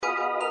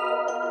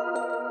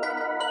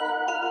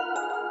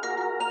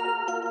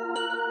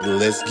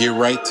Let's get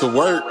right to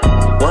work.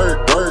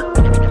 Work, work,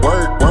 work,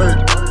 work.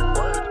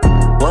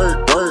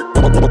 Work, work, work,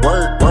 work.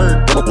 Work,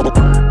 work,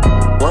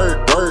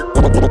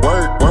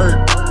 work,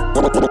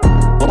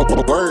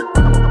 work.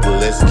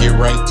 Let's get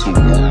right to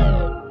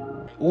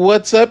work.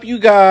 What's up, you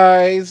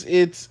guys?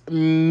 It's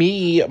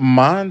me,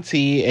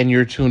 Monty, and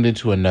you're tuned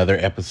into another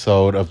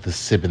episode of the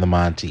Sippin' the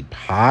Monty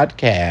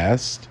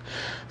podcast.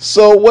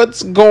 So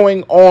what's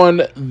going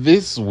on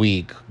this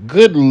week?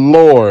 Good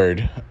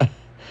Lord.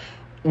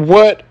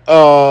 What,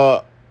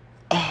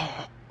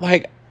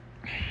 like,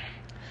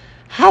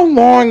 how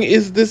long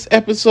is this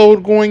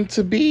episode going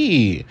to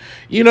be?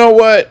 You know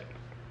what?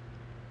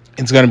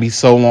 It's going to be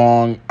so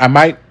long. I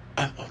might,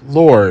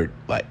 Lord,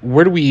 like,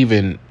 where do we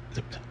even...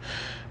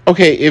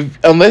 Okay,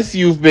 unless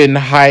you've been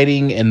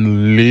hiding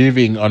and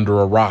living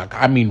under a rock,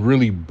 I mean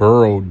really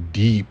burrowed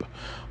deep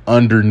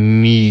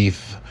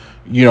underneath,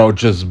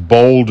 just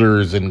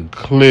boulders and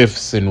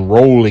cliffs and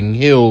rolling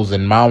hills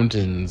and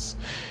mountains,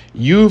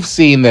 you've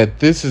seen that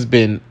this has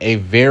been a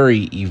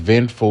very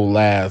eventful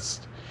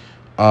last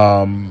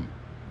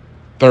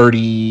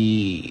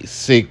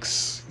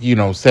 36,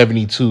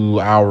 72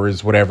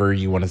 hours, whatever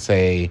you want to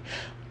say,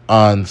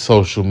 on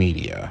social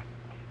media.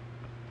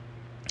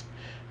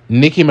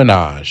 Nicki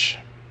Minaj.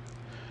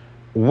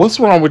 What's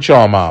wrong with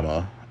y'all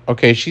mama?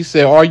 Okay, she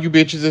said, all you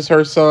bitches is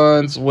her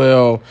sons.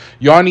 Well,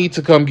 y'all need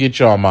to come get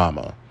y'all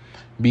mama.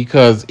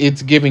 Because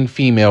it's giving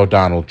female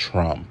Donald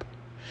Trump.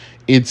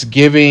 It's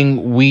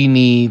giving we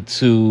need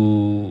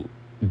to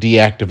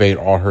deactivate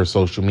all her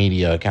social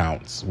media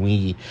accounts.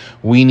 We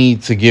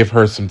need to give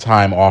her some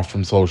time off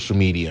from social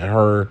media.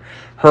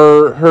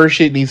 Her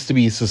shit needs to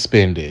be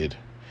suspended.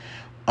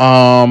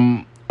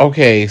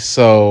 Okay,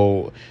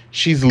 so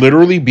she's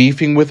literally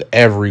beefing with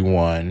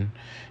everyone,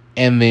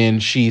 and then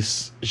she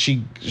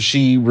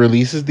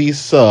releases these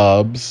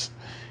subs,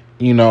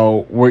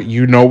 where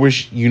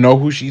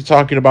who she's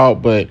talking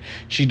about, but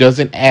she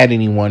doesn't add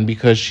anyone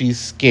because she's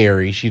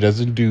scary. She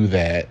doesn't do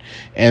that.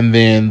 And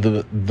then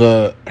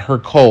her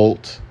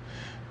cult,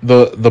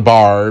 the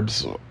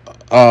Barbs,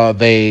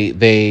 they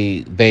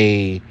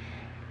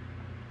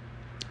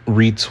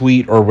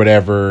retweet or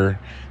whatever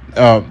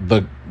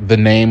the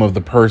name of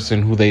the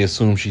person who they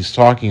assume she's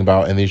talking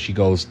about, and then she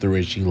goes through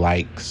and she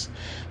likes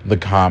the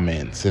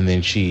comments, and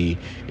then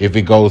if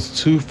it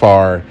goes too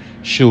far,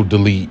 she'll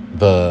delete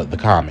the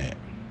comment.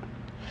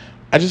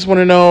 I just want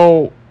to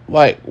know,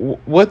 like,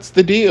 what's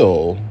the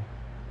deal?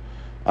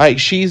 Like,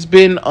 she's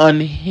been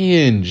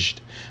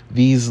unhinged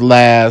these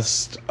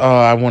last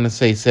I want to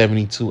say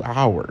 72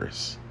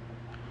 hours.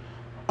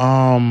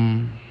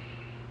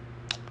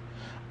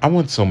 I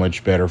want so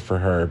much better for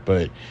her,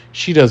 but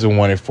she doesn't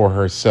want it for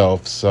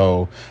herself.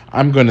 So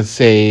I'm going to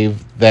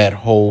save that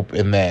hope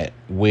and that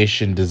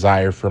wish and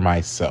desire for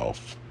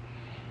myself.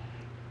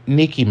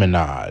 Nicki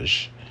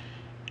Minaj,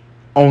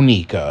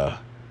 Onika,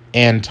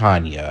 and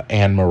Tanya,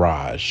 and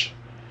Mirage.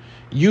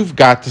 You've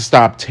got to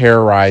stop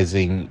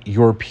terrorizing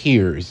your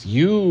peers.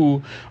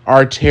 You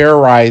are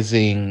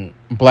terrorizing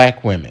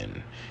black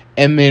women.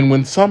 And then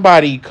when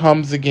somebody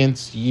comes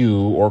against you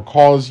or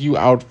calls you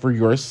out for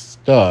your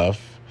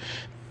stuff,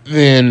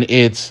 then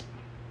it's,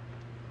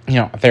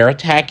 they're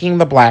attacking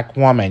the black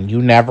woman. You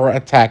never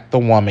attack the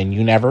woman.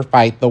 You never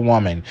fight the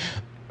woman.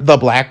 The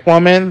black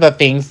woman, the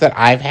things that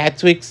I've had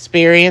to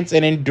experience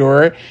and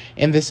endure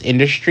in this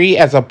industry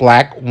as a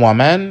black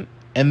woman.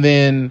 And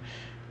then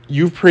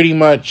you've pretty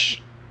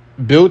much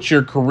built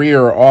your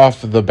career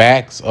off the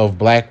backs of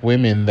black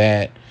women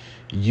that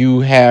you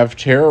have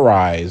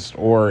terrorized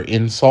or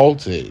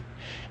insulted.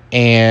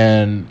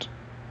 And,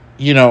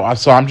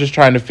 so I'm just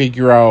trying to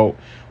figure out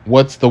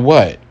what's the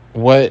what?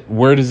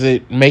 Where does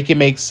it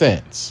make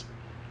sense?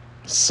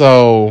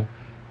 So,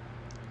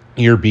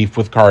 your beef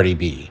with Cardi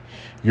B,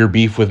 your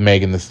beef with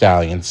Megan Thee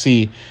Stallion.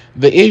 See,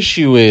 the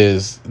issue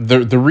is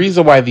the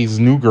reason why these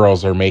new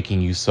girls are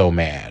making you so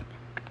mad.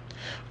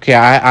 Okay,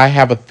 I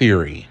have a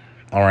theory.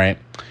 All right.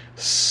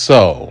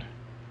 So,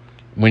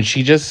 when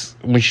she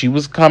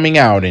was coming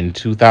out in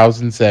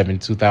 2007,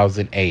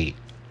 2008,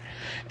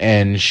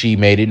 and she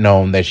made it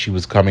known that she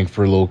was coming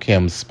for Lil'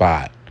 Kim's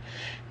spot.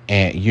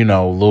 And,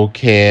 Lil'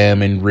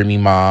 Kim and Remy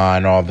Ma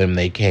and all them,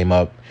 they came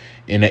up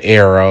in an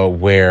era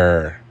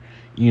where,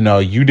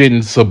 you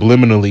didn't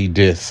subliminally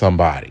diss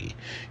somebody.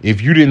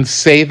 If you didn't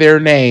say their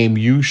name,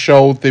 you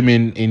showed them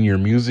in your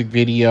music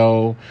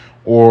video,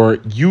 or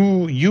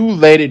you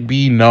let it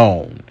be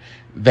known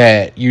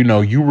that,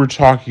 you were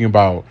talking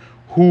about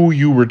who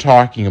you were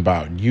talking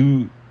about.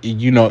 And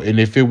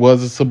if it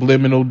was a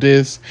subliminal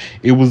diss,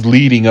 it was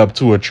leading up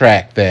to a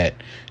track that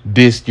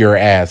dissed your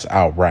ass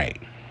outright.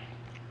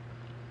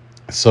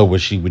 So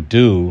what she would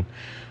do,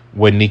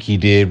 what Nicki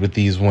did with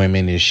these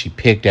women, is she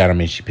picked at them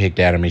and she picked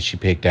at them and she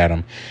picked at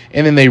them.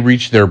 And then they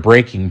reached their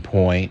breaking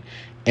point,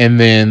 and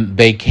then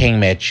they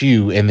came at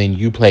you, and then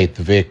you played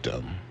the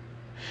victim.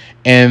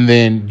 And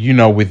then,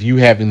 with you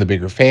having the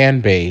bigger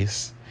fan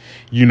base,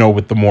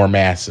 with the more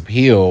mass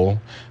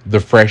appeal, the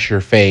fresher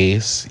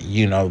face,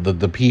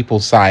 the people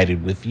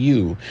sided with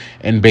you.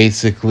 And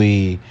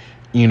basically,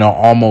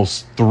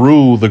 almost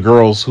threw the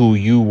girls who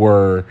you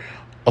were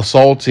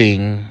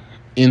assaulting,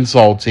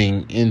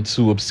 insulting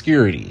into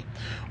obscurity.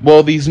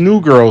 Well, these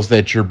new girls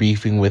that you're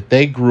beefing with,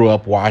 they grew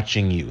up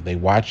watching you. They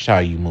watched how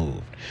you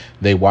moved.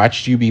 They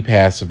watched you be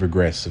passive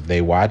aggressive.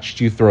 They watched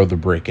you throw the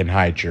brick and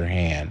hide your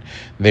hand.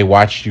 They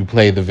watched you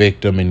play the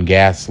victim and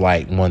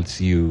gaslight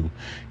once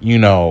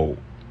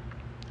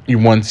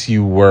once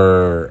you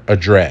were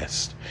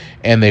addressed.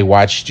 And they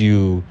watched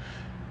you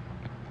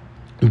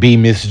be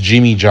Miss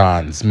Jimmy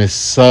John's, Miss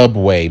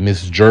Subway,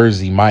 Miss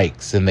Jersey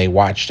Mike's, and they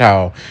watched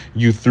how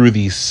you threw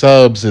these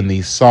subs in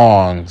these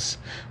songs,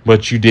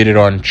 but you did it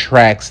on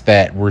tracks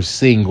that were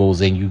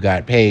singles and you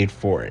got paid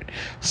for it.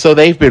 So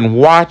they've been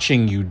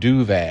watching you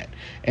do that.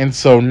 And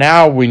so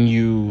now when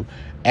you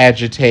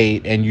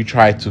agitate and you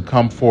try to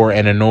come for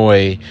and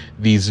annoy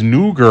these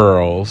new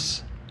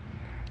girls,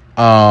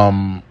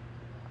 they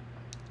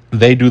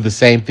do the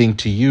same thing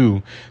to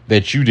you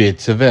that you did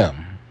to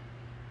them.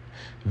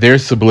 They're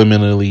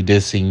subliminally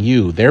dissing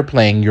you. They're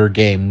playing your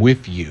game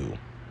with you.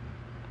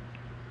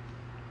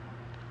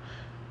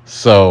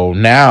 So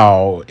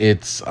now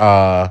it's,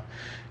 so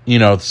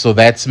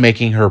that's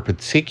making her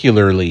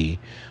particularly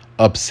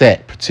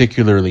upset,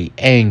 particularly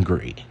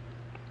angry.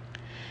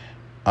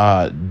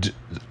 Where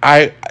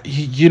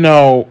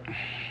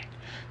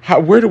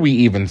do we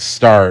even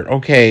start?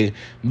 Okay,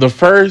 the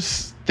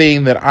first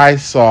thing that I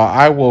saw,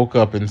 I woke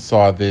up and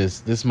saw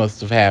this. This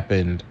must have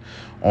happened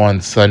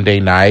on Sunday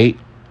night.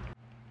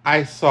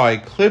 I saw a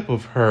clip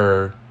of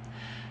her,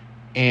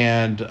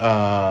 and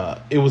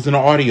it was an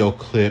audio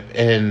clip,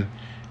 and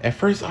at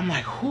first I'm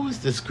like, who is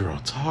this girl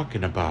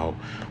talking about?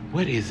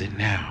 What is it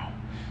now?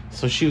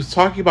 So she was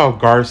talking about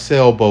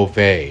Garcelle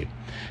Beauvais.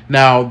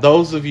 Now,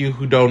 those of you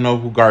who don't know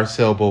who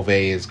Garcelle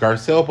Beauvais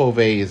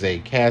is a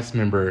cast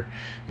member,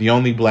 the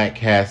only black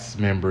cast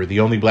member, the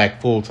only black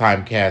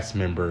full-time cast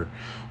member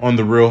on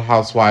The Real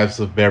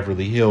Housewives of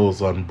Beverly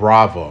Hills on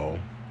Bravo.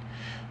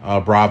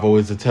 Bravo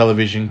is a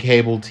television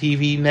cable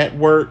TV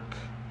network.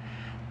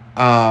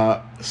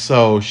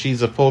 So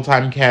she's a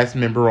full-time cast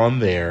member on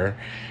there.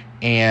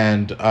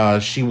 And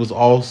she was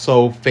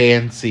also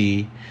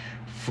Francesca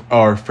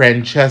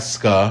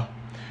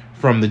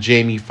from the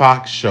Jamie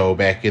Foxx show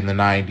back in the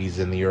 90s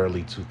and the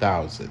early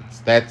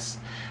 2000s. That's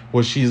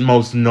what she's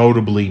most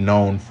notably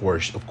known for.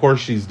 Of course,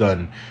 she's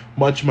done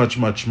much, much,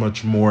 much,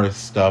 much more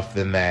stuff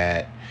than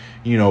that,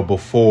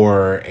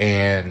 before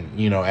and,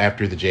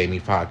 after the Jamie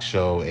Foxx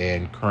show,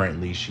 and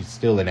currently she's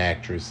still an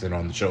actress and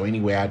on the show.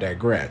 Anyway, I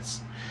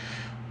digress.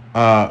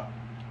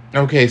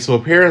 Okay, so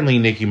apparently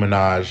Nicki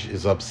Minaj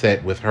is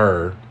upset with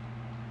her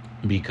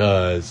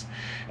because,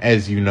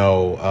 as you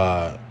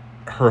know,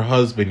 her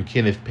husband,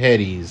 Kenneth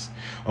Petty's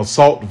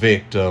assault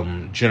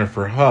victim,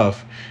 Jennifer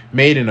Hough,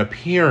 made an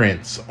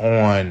appearance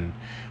on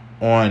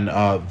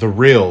The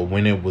Real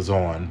when it was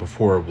on,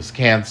 before it was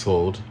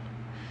canceled.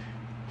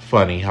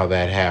 Funny how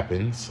that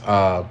happens.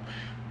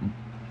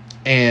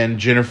 And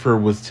Jennifer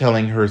was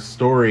telling her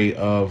story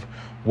of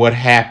what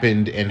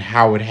happened and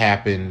how it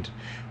happened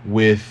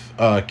with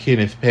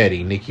Kenneth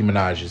Petty, Nicki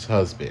Minaj's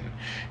husband.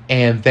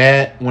 And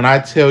that, when I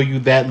tell you,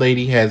 that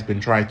lady has been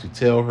trying to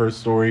tell her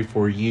story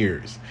for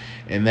years.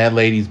 And that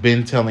lady's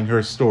been telling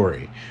her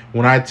story.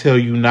 When I tell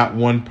you, not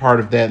one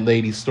part of that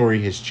lady's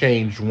story has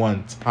changed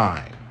one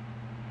time.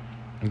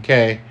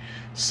 Okay?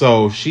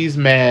 So she's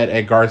mad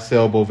at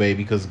Garcelle Beauvais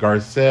because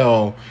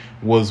Garcelle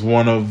was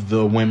one of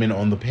the women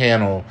on the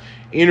panel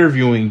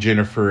interviewing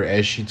Jennifer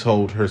as she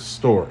told her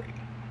story.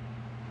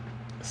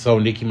 So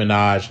Nicki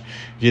Minaj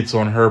gets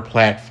on her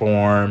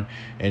platform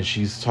and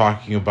she's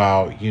talking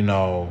about,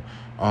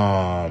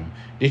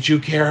 did you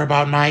care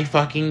about my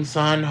fucking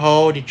son,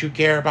 ho? Did you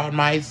care about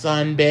my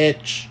son,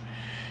 bitch?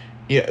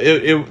 Yeah,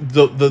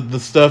 the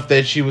stuff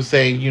that she was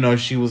saying,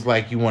 she was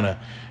like, you want to,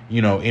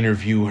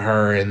 interview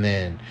her and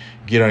then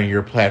get on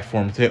your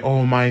platform and say,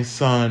 oh, my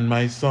son.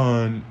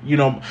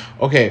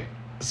 Okay,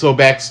 so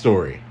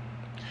backstory.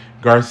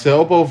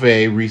 Garcelle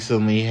Beauvais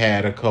recently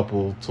had a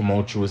couple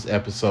tumultuous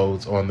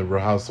episodes on The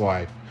Real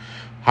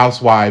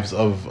Housewives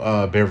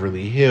of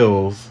Beverly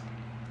Hills,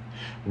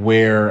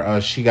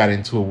 where she got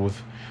into it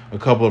with a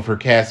couple of her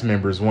cast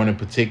members. One in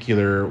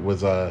particular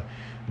was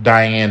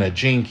Diana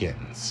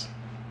Jenkins.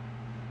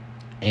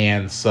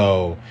 And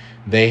so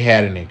they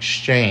had an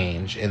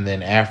exchange, and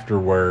then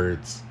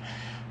afterwards,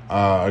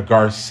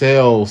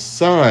 Garcelle's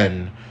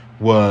son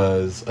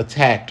was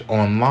attacked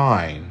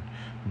online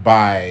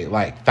by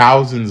like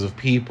thousands of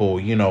people.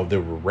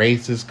 There were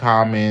racist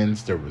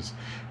comments, there was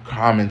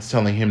comments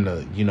telling him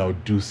to,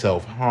 do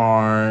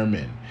self-harm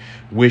and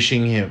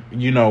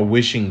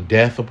wishing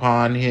death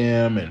upon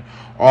him and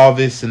all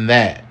this and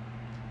that.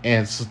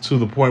 And so to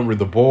the point where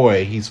the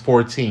boy, he's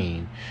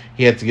 14,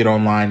 he had to get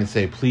online and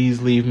say,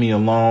 please leave me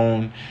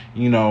alone.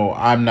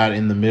 I'm not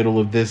in the middle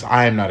of this.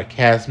 I am not a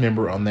cast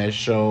member on that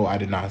show. I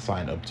did not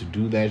sign up to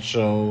do that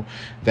show.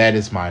 That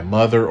is my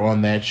mother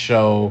on that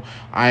show.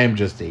 I am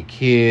just a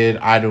kid.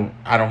 I don't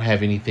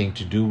have anything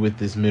to do with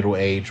this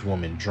middle-aged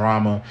woman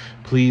drama.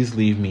 Please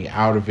leave me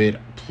out of it.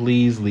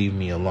 Please leave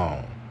me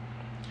alone.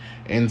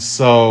 And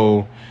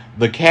so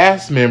the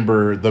cast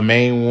member, the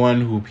main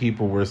one who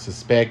people were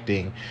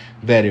suspecting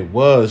that it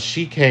was,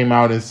 she came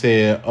out and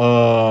said,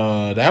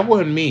 that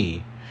wasn't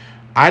me.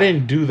 I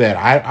didn't do that.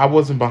 I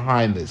wasn't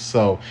behind this.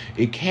 So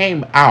it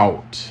came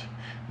out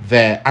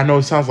that, I know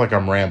it sounds like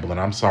I'm rambling.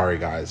 I'm sorry,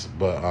 guys.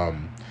 But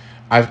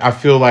I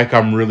feel like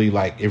I'm really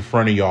like in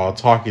front of y'all,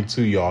 talking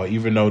to y'all,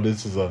 even though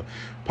this is a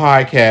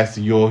podcast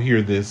and you'll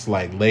hear this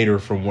like later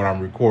from when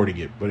I'm recording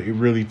it. But it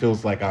really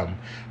feels like I'm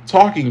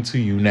talking to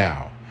you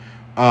now.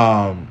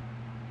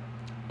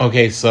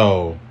 Okay,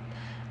 so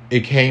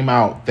it came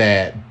out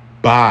that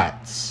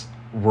bots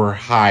were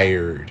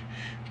hired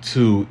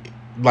to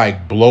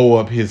like blow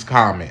up his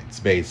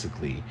comments,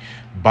 basically.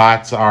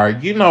 Bots are,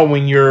 you know,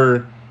 when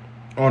you're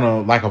on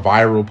a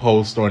viral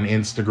post on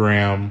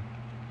Instagram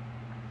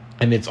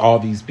and it's all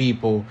these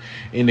people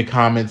in the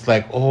comments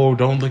like, oh,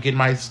 don't look at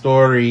my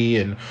story,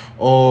 and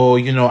oh,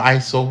 you know, I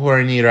so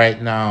horny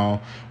right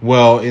now.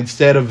 Well,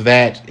 instead of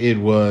that, it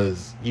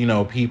was, you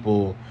know,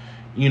 people,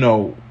 you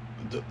know,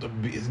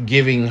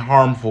 giving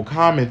harmful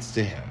comments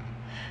to him.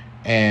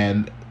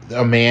 And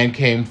a man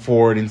came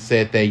forward and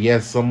said that,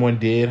 yes, someone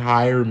did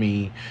hire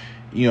me,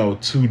 you know,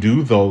 to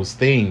do those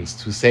things,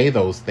 to say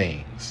those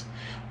things.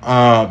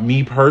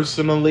 Me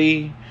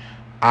personally,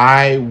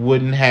 I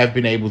wouldn't have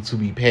been able to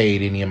be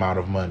paid any amount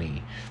of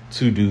money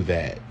to do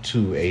that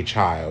to a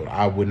child.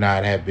 I would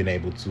not have been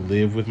able to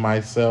live with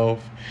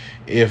myself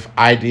if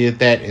I did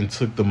that and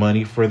took the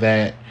money for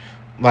that.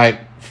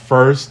 Like,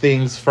 first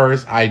things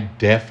first, I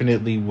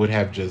definitely would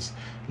have just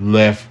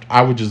left.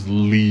 I would just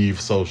leave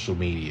social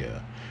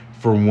media,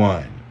 for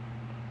one.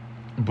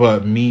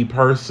 But me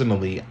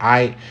personally,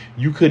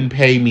 you couldn't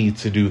pay me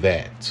to do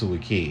that to a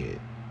kid.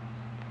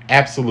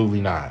 Absolutely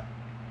not.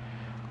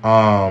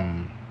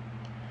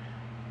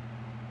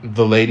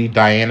 The lady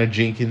Diana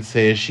Jenkins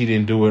says she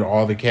didn't do it.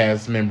 All the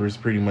cast members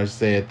pretty much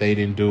said they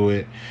didn't do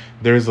it.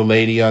 There's a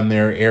lady on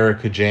there,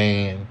 Erica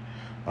Jane.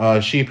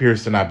 She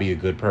appears to not be a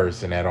good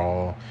person at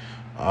all.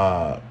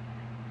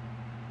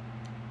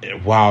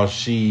 While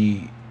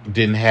she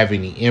didn't have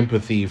any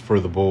empathy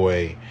for the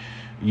boy,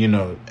 you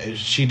know,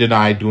 she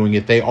denied doing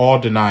it. They all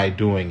denied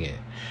doing it.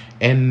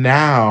 And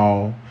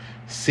now,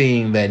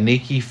 seeing that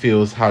Nikki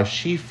feels how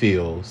she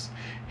feels,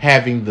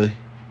 having the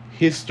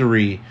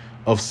history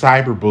of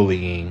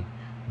cyberbullying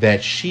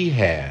that she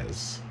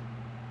has,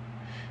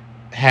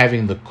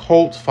 having the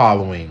cult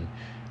following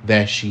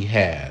that she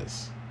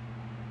has,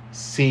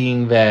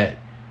 seeing that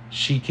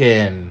she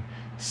can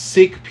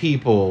sick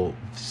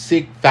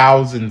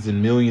thousands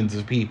and millions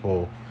of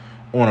people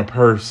on a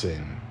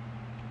person,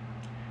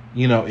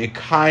 you know, it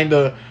kind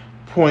of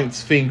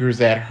points fingers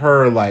at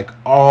her like,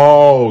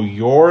 oh,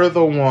 you're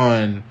the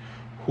one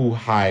who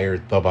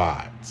hired the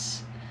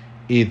bots.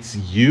 It's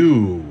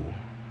you.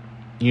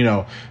 You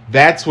know,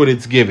 that's what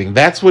it's giving.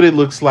 That's what it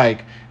looks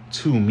like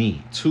to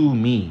me.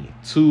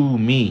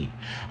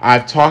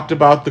 I've talked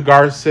about the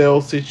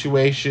Garcelle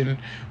situation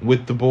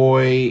with the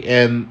boy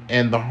and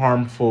the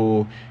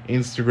harmful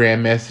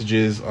Instagram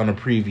messages on a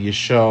previous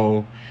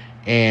show.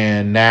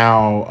 And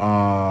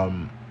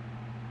now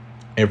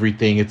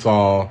everything, it's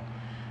all,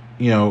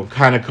 you know,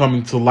 kind of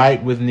coming to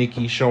light with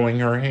Nikki showing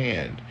her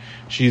hand.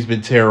 She's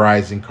been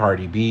terrorizing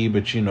Cardi B,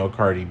 but, you know,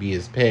 Cardi B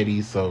is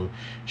petty, so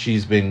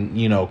she's been,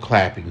 you know,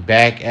 clapping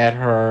back at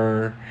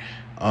her.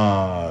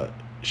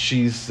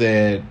 She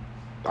said,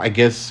 I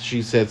guess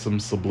she said some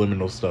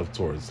subliminal stuff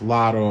towards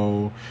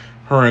Lotto.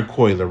 Her and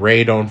Coi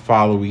Leray don't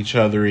follow each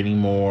other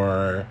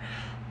anymore.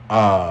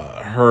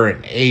 Her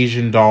and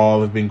Asian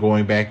Doll have been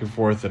going back and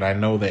forth, and I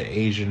know that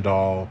Asian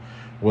Doll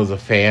was a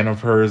fan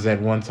of hers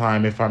at one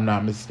time, if I'm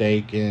not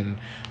mistaken.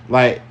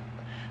 Like,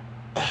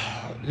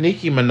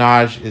 Nicki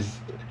Minaj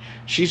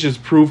she's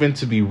just proven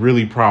to be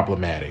really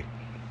problematic.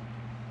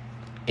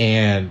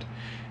 And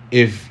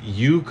if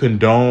you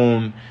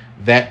condone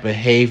that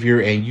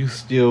behavior and you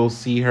still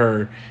see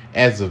her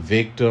as a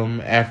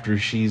victim after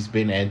she's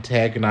been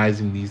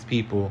antagonizing these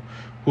people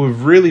who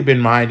have really been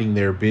minding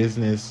their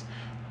business,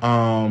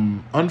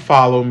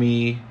 unfollow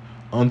me,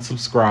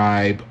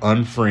 unsubscribe,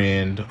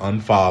 unfriend,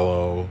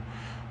 unfollow,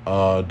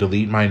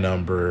 delete my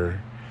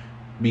number,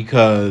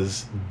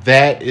 because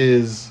that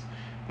is,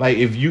 like,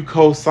 if you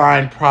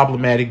co-sign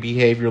problematic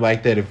behavior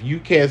like that, if you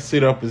can't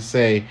sit up and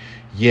say,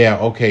 yeah,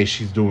 okay,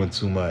 she's doing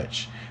too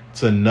much,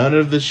 to none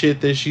of the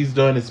shit that she's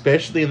done,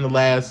 especially in the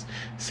last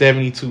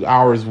 72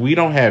 hours, we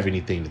don't have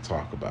anything to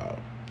talk about.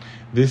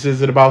 This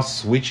isn't about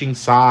switching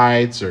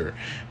sides or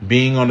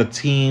being on a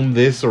team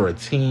this or a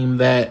team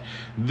that.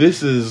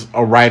 This is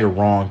a right or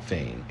wrong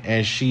thing.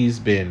 And she's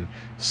been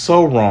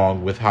so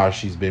wrong with how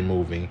she's been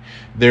moving.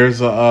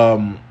 There's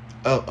a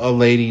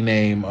lady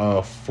named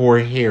For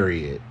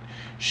Harriet.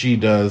 She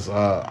does,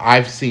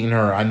 I've seen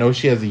her, I know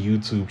she has a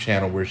YouTube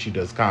channel where she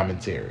does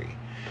commentary.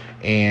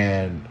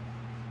 And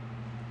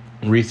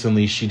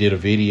recently she did a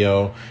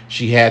video.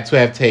 She had to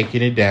have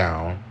taken it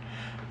down.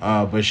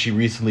 But she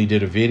recently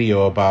did a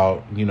video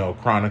about, you know,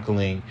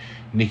 chronicling,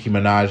 Nicki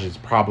Minaj's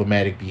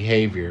problematic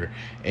behavior.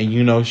 And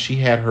you know, she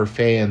had her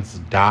fans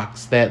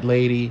dox that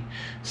lady.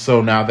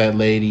 So now that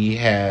lady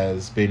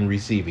has been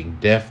receiving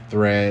death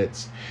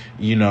threats.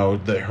 You know,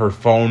 her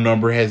phone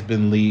number has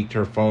been leaked.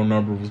 Her phone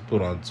number was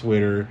put on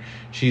Twitter.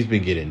 She's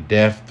been getting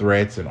death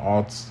threats and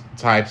all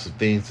types of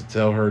things to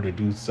tell her to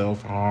do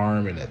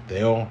self-harm and that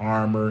they'll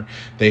harm her.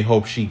 They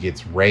hope she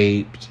gets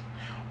raped.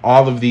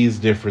 All of these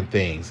different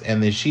things.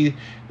 And then she,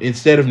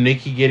 instead of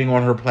Nicki getting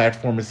on her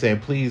platform and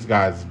saying, please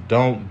guys,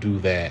 don't do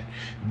that,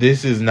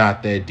 this is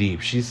not that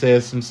deep, she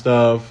says some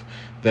stuff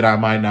that I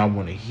might not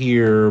want to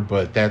hear,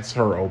 but that's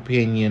her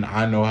opinion.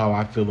 I know how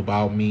I feel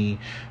about me.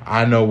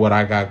 I know what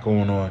I got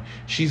going on.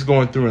 She's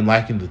going through and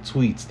liking the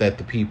tweets that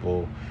the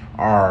people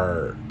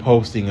are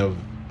posting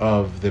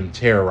of them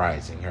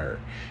terrorizing her.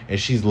 And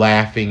she's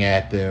laughing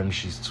at them.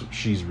 She's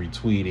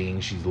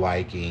retweeting. She's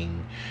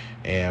liking.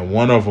 And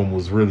one of them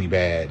was really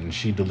bad, and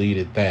she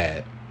deleted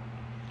that.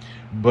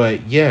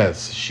 But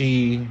yes,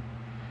 she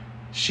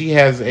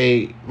has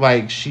a,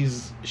 like,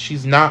 she's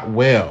not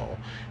well.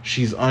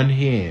 She's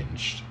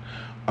unhinged.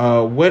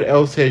 What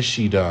else has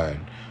she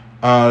done?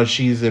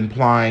 She's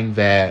implying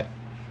that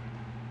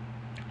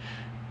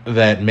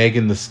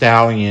Megan Thee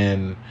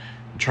Stallion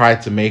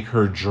tried to make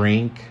her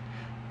drink,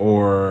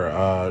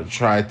 or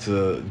tried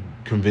to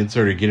convince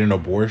her to get an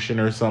abortion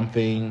or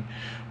something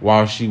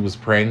while she was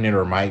pregnant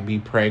or might be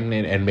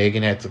pregnant, and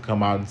Megan had to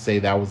come out and say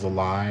that was a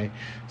lie.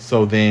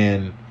 So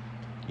then,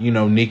 you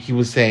know, Nicki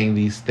was saying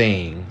these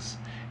things,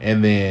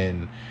 and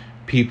then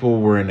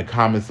people were in the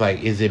comments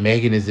like, is it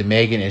Megan? Is it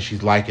Megan? And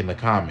she's liking the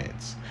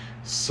comments.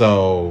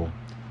 So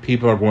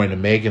people are going to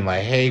Megan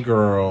like, hey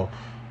girl,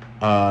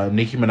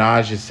 Nicki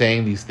Minaj is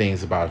saying these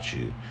things about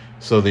you.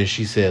 So then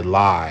she said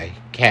lie,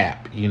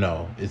 cap, you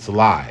know, it's a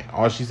lie.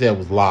 All she said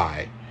was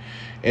lie.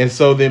 And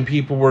so then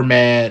people were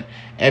mad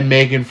at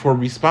Megan for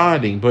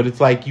responding. But it's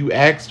like, you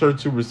asked her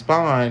to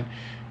respond,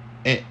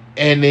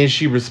 and then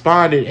she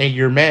responded and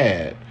you're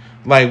mad.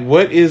 Like,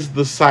 what is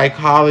the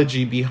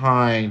psychology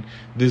behind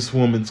this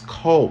woman's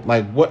cult?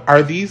 Like, what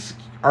are these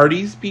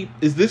people?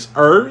 Is this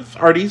Earth?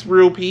 Are these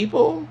real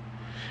people?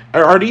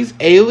 Are these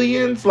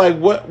aliens? Like,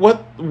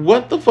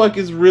 what the fuck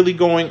is really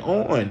going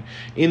on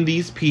in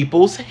these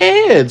people's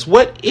heads?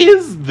 What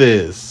is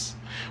this?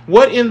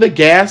 What in the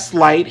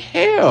gaslight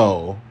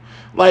hell?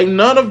 Like,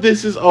 none of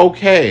this is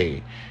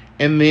okay.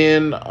 And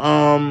then,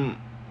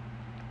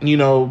 you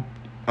know,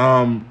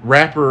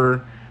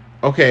 rapper,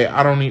 okay,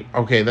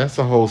 okay, that's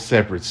a whole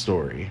separate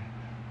story.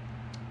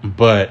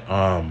 But,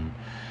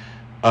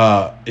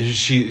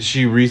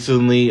 she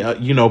recently,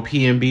 you know,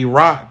 PNB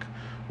Rock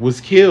was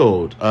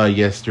killed,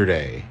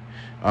 yesterday.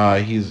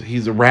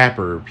 He's a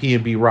rapper.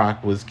 PNB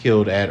Rock was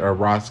killed at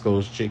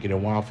Roscoe's Chicken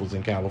and Waffles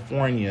in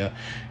California,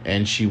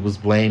 and she was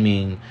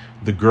blaming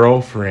the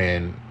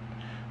girlfriend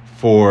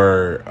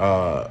for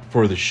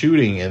the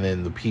shooting, and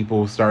then the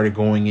people started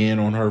going in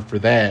on her for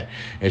that,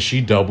 and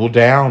she doubled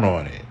down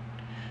on it.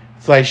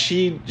 It's like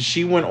she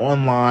went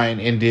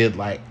online and did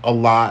like a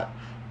lot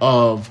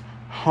of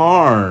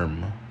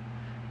harm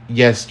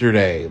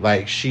yesterday.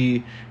 Like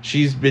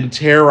she's been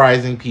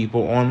terrorizing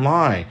people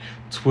online.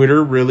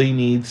 Twitter really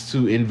needs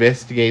to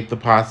investigate the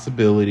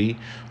possibility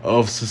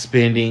of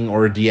suspending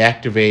or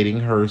deactivating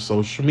her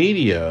social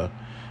media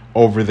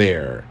over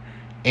there.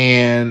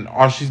 And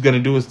all she's going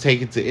to do is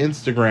take it to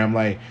Instagram.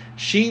 Like,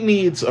 she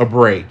needs a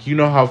break. You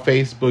know how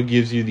Facebook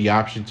gives you the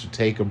option to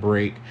take a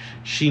break?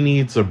 She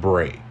needs a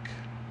break.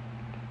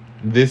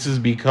 This has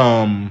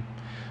become,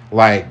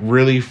 like,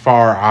 really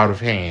far out of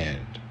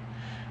hand.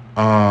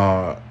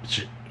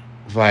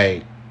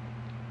 Like,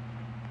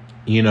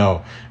 you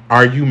know,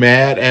 are you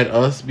mad at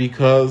us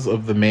because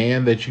of the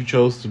man that you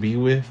chose to be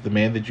with? The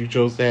man that you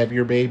chose to have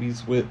your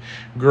babies with?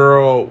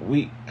 Girl,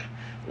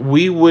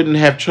 we wouldn't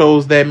have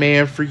chose that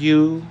man for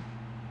you,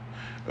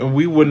 and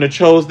we wouldn't have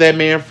chose that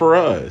man for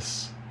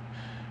us.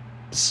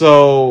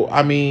 So,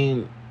 I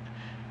mean,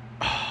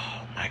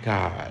 oh my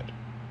God.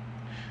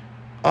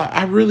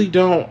 I really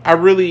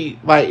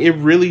it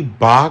really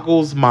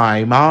boggles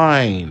my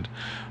mind.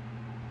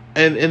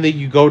 And then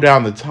you go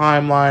down the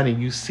timeline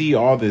and you see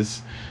all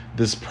this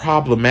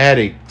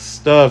problematic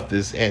stuff,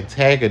 this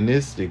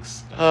antagonistic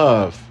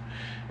stuff,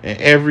 and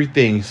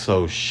everything's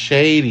so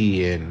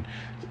shady, and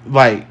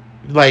like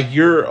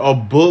you're a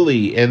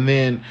bully. And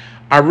then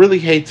I really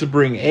hate to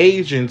bring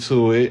age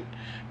into it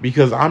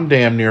because I'm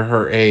damn near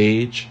her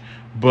age,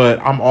 but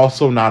I'm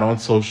also not on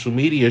social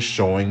media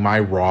showing my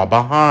raw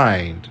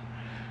behind.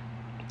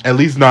 At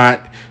least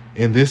not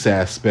in this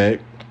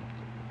aspect.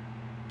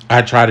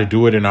 I try to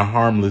do it in a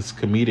harmless,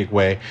 comedic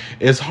way.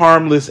 As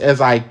harmless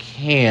as I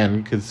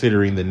can,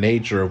 considering the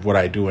nature of what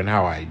I do and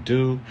how I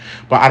do.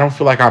 But I don't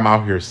feel like I'm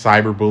out here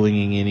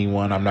cyberbullying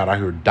anyone. I'm not out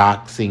here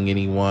doxing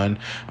anyone.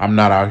 I'm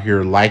not out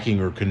here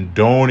liking or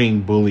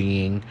condoning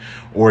bullying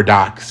or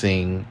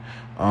doxing.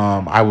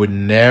 I would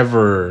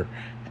never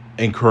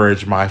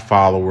encourage my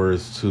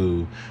followers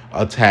to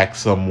attack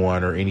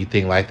someone or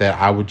anything like that.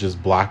 I would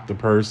just block the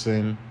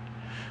person.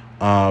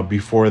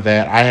 Before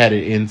that, I had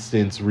an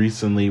instance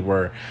recently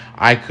where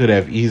I could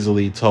have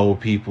easily told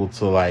people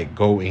to like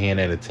go in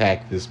and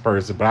attack this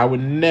person, but I would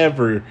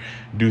never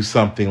do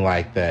something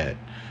like that.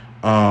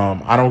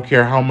 I don't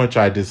care how much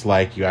I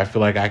dislike you. I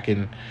feel like I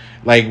can,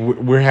 like,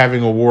 we're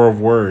having a war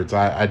of words.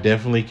 I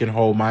definitely can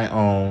hold my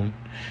own,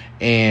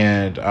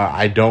 and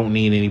I don't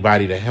need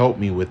anybody to help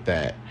me with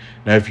that.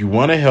 Now, if you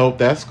want to help,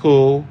 that's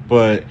cool,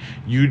 but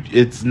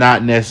it's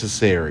not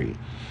necessary.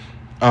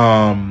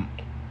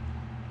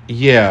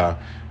 Yeah,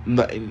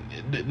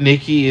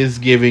 Nicki is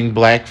giving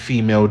black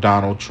female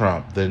Donald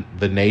Trump.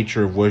 The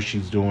nature of what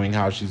she's doing,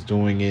 how she's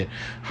doing it,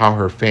 how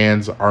her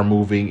fans are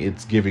moving.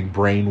 It's giving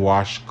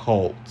brainwashed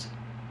cult.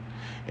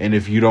 And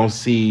if you don't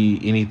see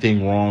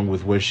anything wrong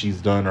with what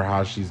she's done or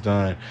how she's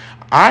done,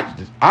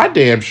 I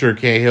damn sure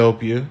can't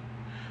help you.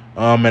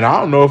 And I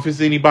don't know if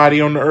it's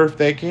anybody on the earth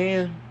that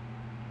can.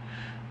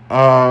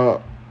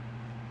 And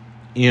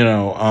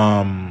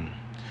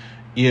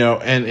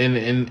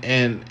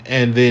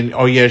then,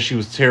 oh yeah, she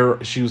was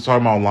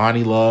talking about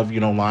Lonnie Love.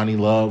 Lonnie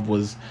Love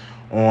was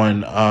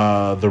on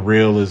The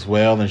Real as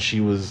well, and she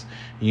was,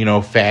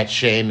 fat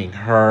shaming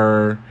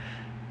her.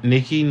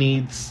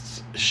 Nicki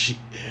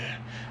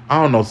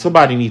I don't know,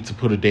 somebody needs to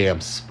put a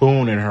damn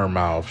spoon in her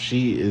mouth.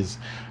 She is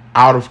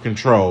out of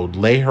control.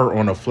 Lay her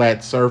on a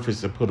flat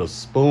surface and put a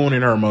spoon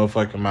in her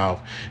motherfucking mouth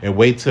and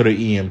wait till the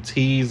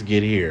EMTs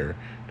get here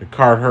to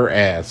cart her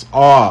ass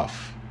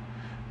off.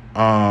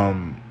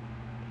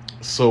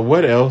 So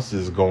what else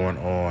is going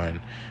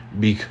on?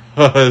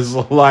 Because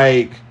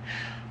and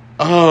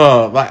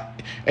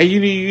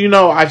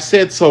I've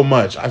said so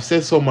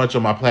much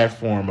on my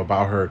platform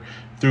about her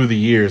through the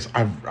years.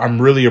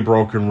 I'm really a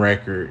broken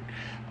record.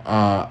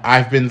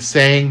 I've been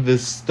saying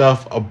this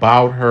stuff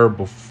about her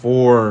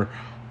before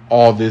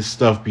all this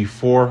stuff,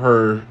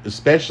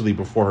 especially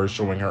before her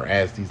showing her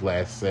ass these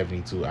last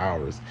 72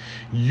 hours.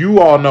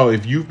 You all know,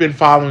 if you've been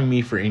following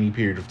me for any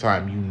period of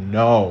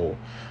time,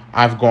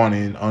 I've gone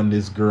in on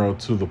this girl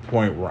to the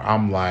point where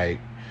I'm like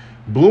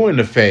blue in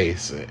the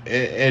face,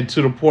 and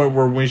to the point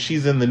where when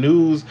she's in the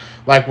news,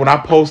 like when I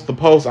post the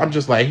post, I'm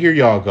just like, here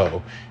y'all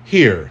go,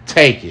 here,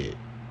 take it.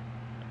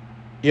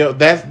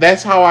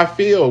 That's how I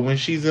feel when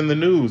she's in the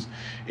news.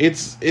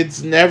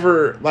 It's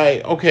never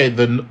like, okay,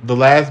 the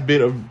last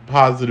bit of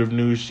positive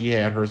news she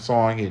had, her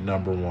song hit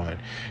 #1,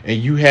 and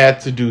you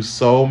had to do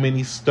so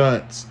many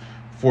stunts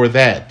for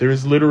that.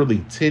 There's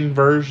literally 10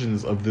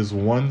 versions of this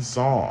one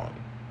song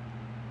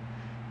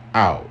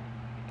out.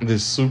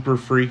 This Super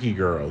Freaky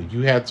Girl,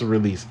 you had to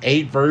release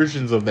 8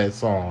 versions of that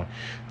song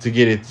to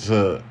get it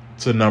to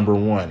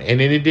 #1, and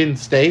then it didn't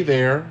stay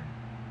there.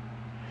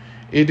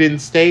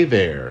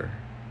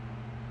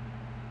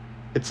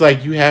 It's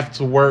like you have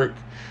to work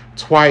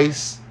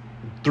twice,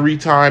 3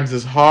 times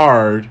as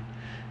hard,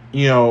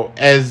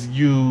 as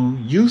you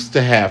used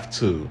to have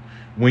to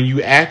when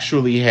you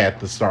actually had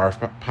the star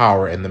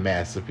power and the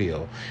mass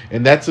appeal.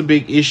 And that's a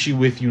big issue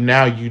with you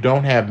now. You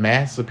don't have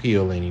mass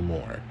appeal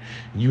anymore.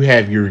 You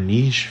have your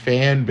niche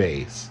fan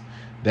base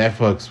that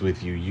fucks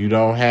with you. You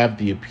don't have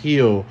the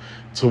appeal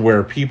to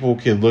where people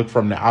can look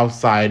from the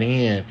outside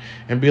in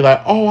and be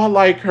like, oh, I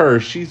like her,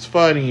 she's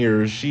funny,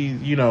 or she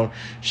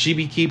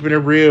be keeping it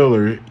real,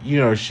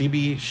 or she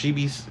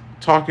be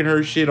talking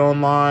her shit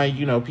online.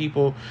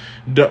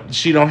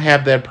 She don't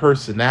have that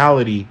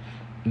personality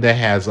that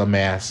has a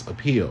mass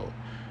appeal.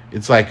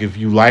 It's like, if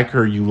you like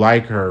her, you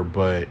like her,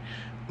 but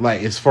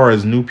like, as far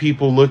as new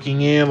people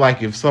looking in,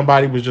 like if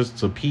somebody was just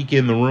to peek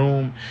in the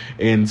room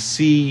and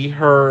see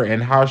her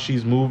and how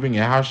she's moving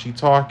and how she's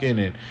talking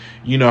and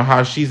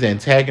how she's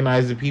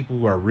antagonizing people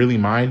who are really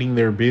minding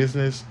their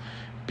business,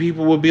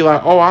 people would be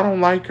like, oh, I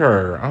don't like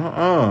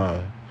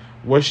her.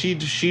 What she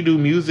do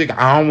music,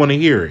 I don't want to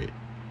hear it.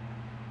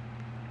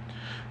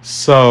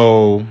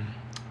 So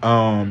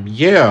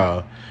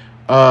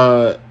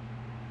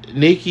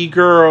Nicki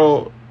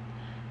girl,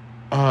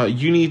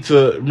 you need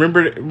to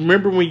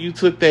remember when you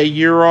took that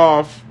year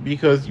off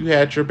because you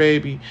had your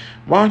baby.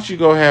 Why don't you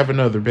go have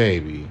another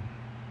baby?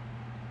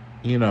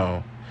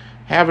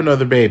 Have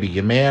another baby.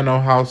 Your man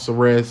on house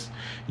arrest.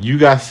 You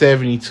got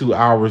 72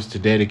 hours to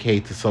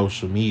dedicate to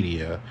social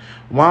media.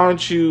 Why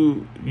don't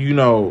you,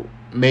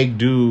 make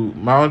do?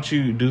 Why don't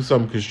you do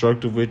something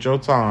constructive with your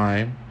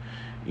time?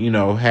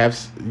 Have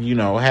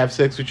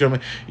sex with your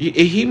man.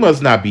 He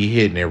must not be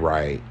hitting it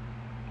right.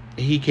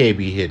 He can't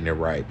be hitting it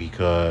right,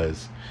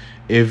 because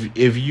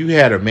if you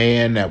had a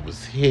man that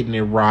was hitting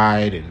it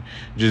right and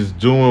just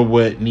doing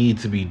what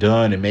needs to be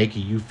done and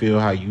making you feel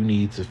how you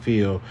need to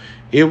feel,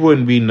 it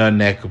wouldn't be nothing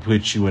that could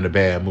put you in a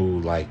bad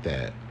mood like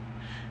that.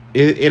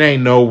 It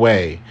ain't no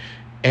way.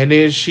 And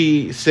then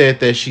she said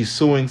that she's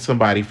suing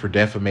somebody for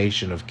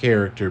defamation of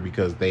character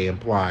because they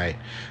implied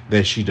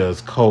that she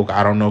does coke.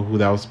 I don't know who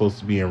that was supposed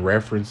to be in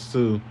reference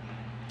to,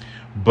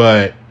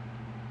 but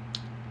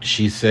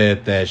she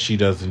said that she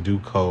doesn't do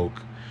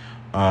coke.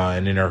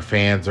 And then her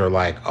fans are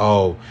like,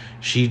 oh,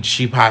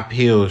 she pop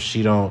pills,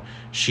 she don't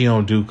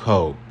do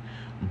coke,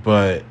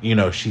 but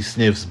she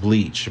sniffs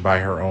bleach by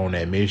her own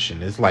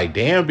admission. It's like,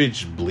 damn,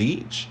 bitch,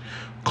 bleach,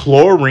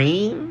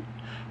 chlorine,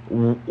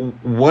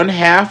 one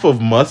half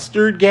of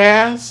mustard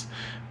gas.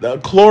 The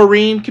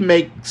chlorine can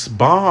make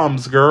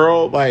bombs,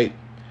 girl. Like,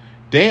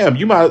 damn,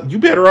 you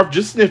better off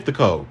just sniff the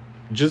coke.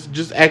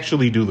 Just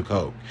actually do the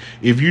coke.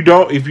 If you're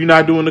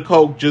not doing the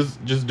coke,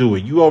 just do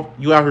it. You out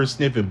here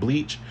sniffing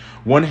bleach,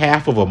 one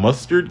half of a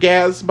mustard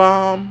gas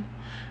bomb.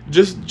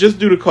 Just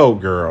do the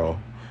coke, girl.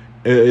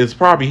 It's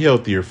probably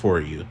healthier for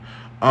you.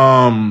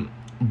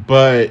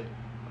 But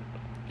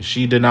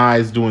she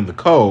denies doing the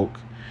coke.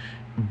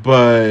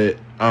 But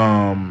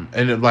and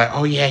it's like,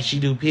 oh yeah, she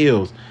do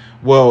pills.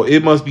 Well, it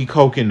must be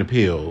coke in the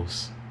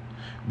pills,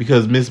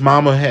 because Miss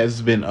Mama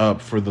has been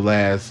up for the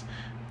last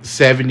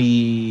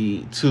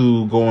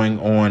 72 going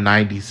on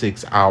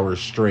 96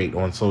 hours straight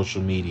on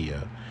social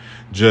media,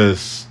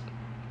 just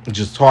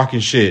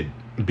talking shit,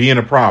 being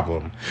a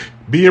problem,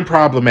 being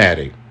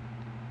problematic.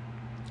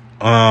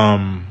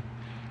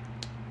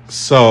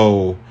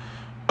 So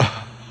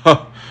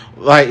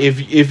like,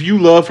 if you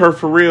love her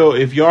for real,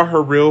 if y'all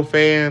her real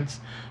fans,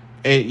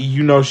 and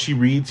you know she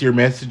reads your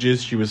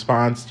messages, she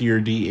responds to your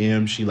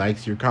DMs, she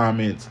likes your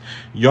comments,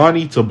 y'all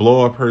need to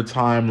blow up her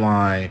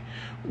timeline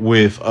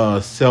with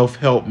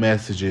self-help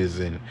messages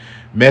and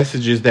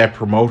messages that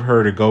promote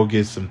her to go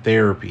get some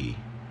therapy.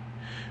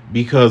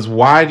 Because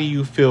why do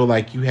you feel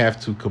like you have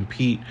to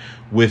compete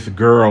with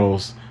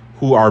girls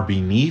who are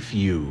beneath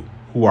you,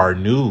 who are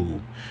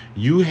new?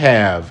 You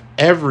have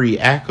every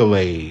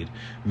accolade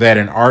that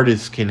an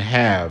artist can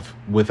have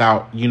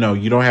without, you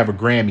don't have a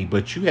Grammy,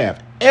 but you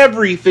have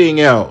everything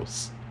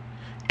else.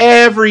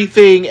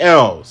 Everything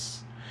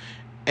else.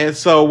 And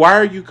so why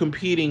are you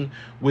competing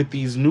with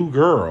these new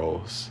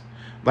girls?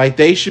 Like,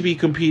 they should be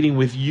competing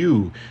with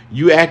you.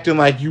 You acting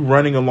like you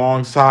running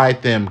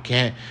alongside them.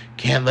 Can't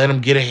let them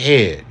get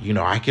ahead.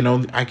 I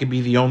can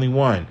be the only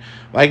one.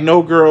 Like,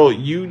 no, girl,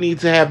 you need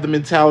to have the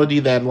mentality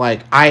that,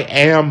 like, I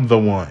am the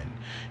one.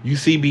 You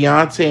see,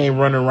 Beyonce ain't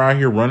running around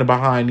here running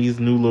behind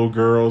these new little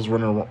girls,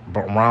 running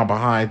around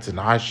behind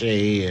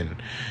Tinashe and,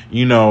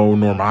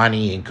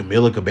 Normani and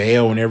Camila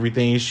Cabello and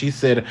everything. She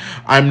said,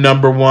 I'm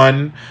number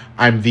one.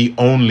 I'm the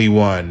only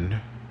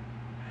one.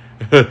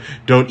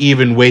 Don't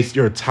even waste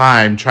your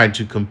time trying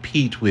to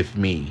compete with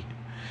me.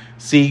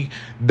 See,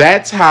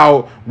 that's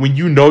how, when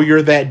you know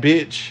you're that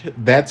bitch,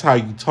 that's how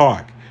you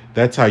talk.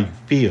 That's how you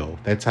feel.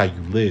 That's how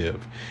you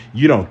live.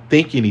 You don't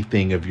think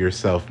anything of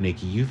yourself,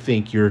 Nikki. You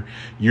think you're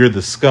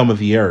the scum of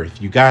the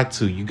earth. You got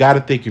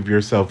to think of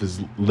yourself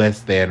as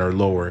less than or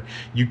lower.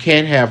 You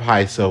can't have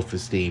high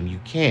self-esteem. You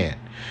can't.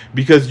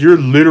 Because you're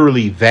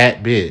literally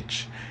that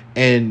bitch.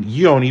 And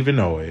you don't even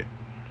know it.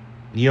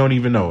 You don't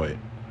even know it.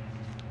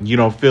 You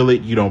don't feel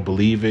it. You don't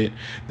believe it.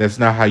 That's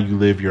not how you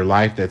live your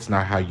life. That's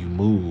not how you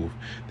move.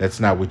 That's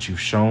not what you've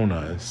shown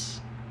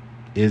us.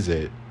 Is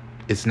it?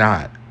 It's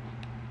not.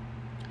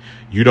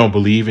 You don't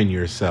believe in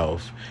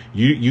yourself.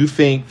 You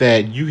think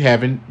that you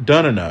haven't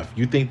done enough.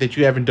 You think that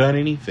you haven't done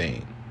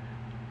anything.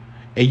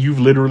 And you've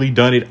literally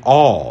done it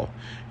all.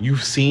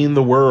 You've seen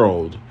the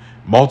world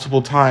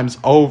multiple times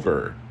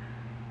over.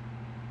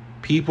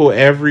 People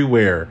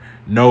everywhere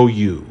know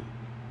you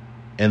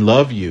and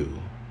love you.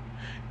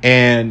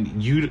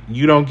 And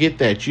you don't get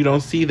that. You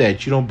don't see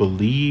that. You don't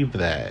believe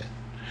that.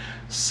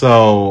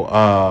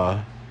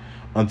 So,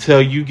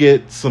 until you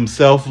get some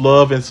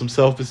self-love and some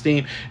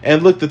self-esteem.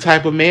 And look, the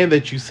type of man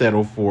that you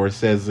settle for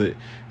says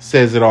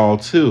it all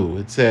too.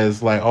 It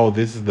says, like, oh,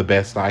 this is the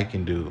best I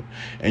can do.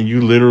 And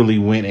you literally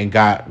went and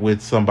got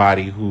with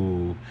somebody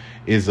who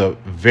is a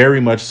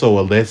very much so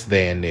a less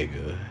than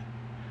nigga.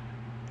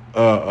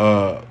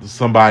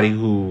 Somebody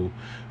who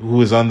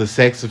is on the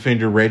sex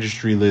offender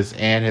registry list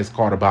and has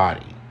caught a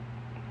body.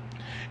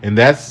 And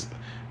that's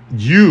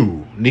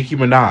you, Nicki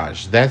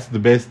Minaj. That's the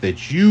best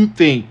that you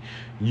think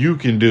you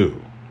can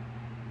do.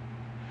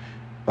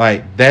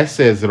 Like, that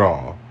says it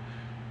all.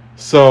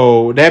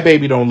 So that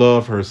baby don't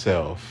love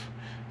herself.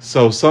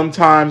 So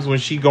sometimes when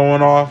she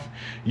going off,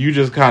 you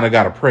just kind of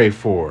got to pray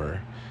for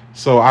her.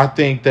 So I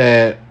think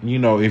that,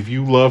 if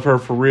you love her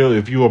for real,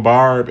 if you a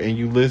Barb and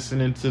you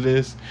listening to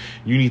this,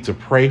 you need to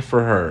pray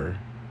for her.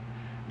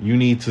 You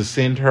need to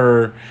send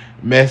her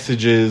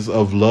messages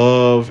of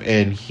love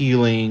and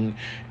healing,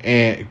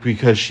 and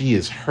because she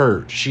is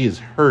hurt. She is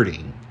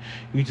hurting.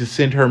 You need to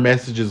send her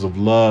messages of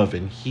love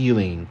and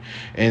healing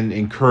and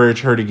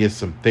encourage her to get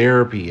some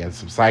therapy and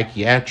some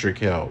psychiatric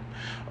help.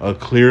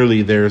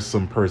 Clearly, there's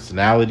some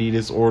personality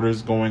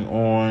disorders going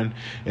on,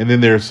 and then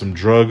there's some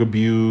drug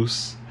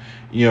abuse.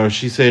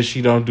 She says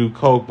she don't do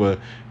coke, but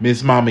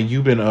Miss Mama,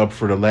 you've been up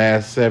for the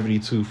last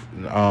 72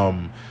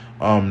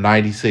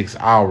 96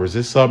 hours.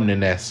 There's something in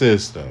that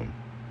system.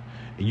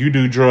 You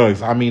do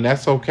drugs. I mean,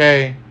 that's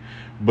okay,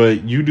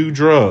 but you do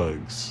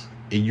drugs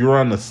and you're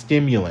on a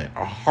stimulant,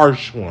 a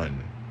harsh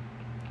one,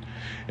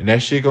 and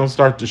that shit gonna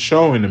start to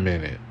show in a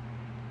minute.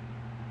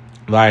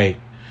 Like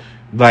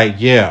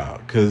yeah,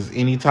 because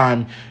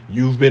anytime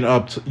you've been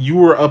you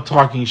were up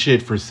talking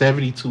shit for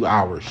 72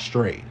 hours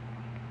straight,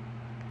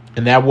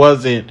 and that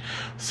wasn't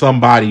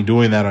somebody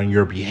doing that on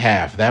your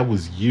behalf. That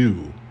was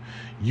you.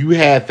 You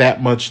had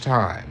that much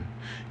time.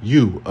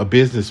 You, a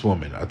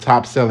businesswoman, a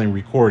top-selling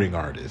recording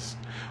artist,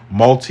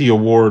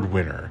 multi-award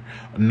winner,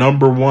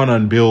 #1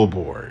 on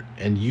Billboard,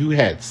 and you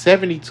had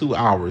 72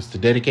 hours to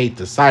dedicate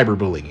to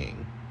cyberbullying.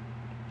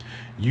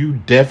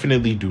 You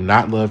definitely do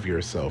not love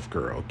yourself,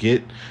 girl.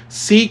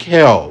 Seek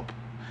help.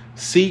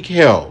 Seek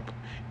help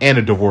and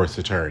a divorce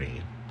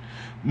attorney.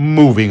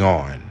 Moving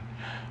on.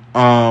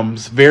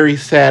 Very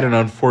sad and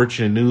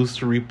unfortunate news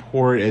to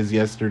report, as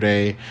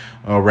yesterday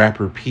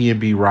rapper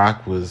PNB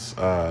Rock was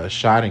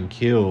shot and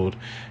killed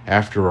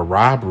after a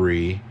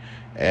robbery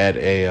at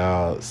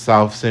a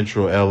South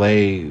Central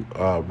LA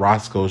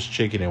Roscoe's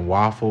Chicken and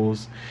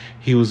Waffles.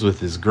 He was with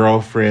his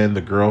girlfriend.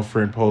 The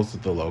girlfriend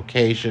posted the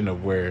location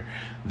of where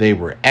they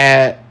were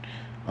at.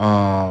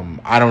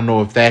 I don't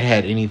know if that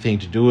had anything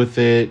to do with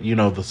it. You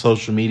know, the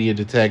social media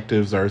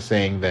detectives are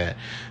saying that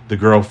the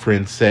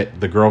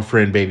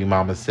girlfriend baby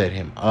mama set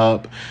him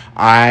up.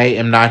 I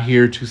am not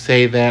here to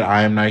say that.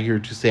 I am not here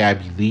to say I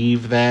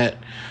believe that.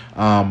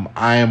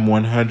 I am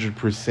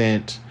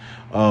 100%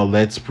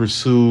 let's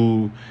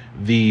pursue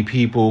the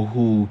people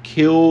who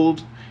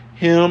killed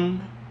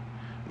him.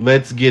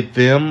 Let's get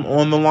them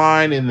on the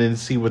line and then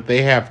see what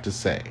they have to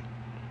say.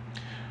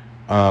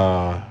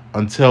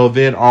 Until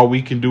then, all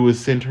we can do is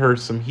send her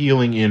some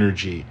healing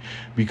energy,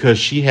 because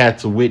she had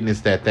to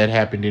witness that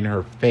happened in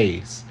her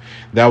face.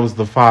 That was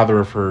the father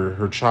of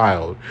her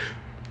child.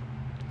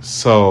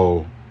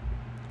 So,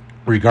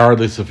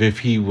 regardless of if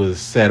he was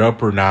set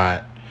up or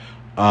not,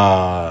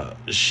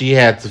 she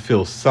had to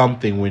feel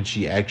something when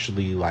she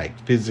actually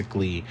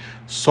physically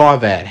saw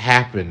that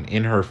happen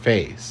in her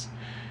face.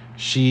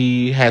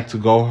 She had to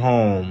go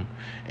home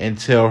and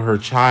tell her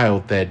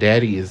child that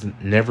daddy is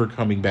never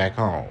coming back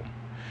home.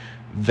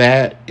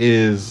 That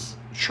is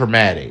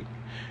traumatic.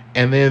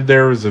 And then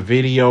there was a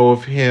video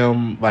of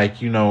him,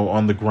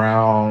 on the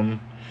ground,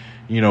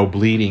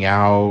 bleeding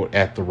out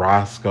at the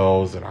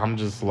Roscoe's. And I'm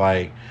just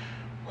like,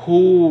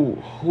 who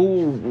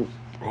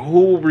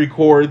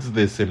records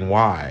this and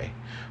why?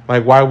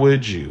 Why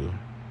would you?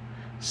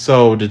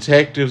 So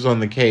detectives on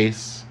the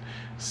case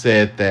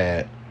said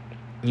that,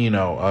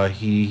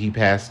 he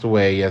passed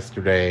away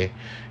yesterday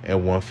at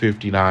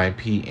 1:59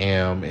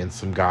 p.m. and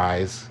some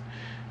guys,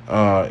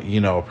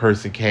 a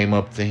person came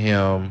up to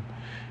him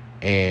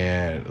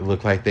and it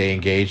looked like they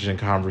engaged in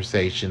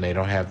conversation. They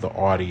don't have the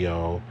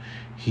audio.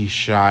 He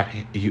shot.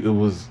 He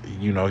was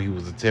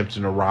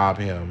attempting to rob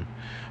him.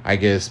 I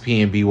guess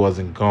PNB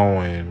wasn't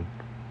going,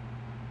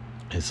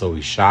 and so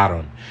he shot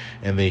him,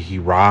 and then he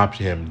robbed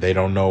him. They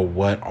don't know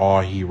what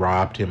all he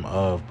robbed him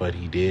of, but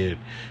he did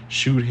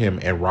shoot him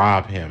and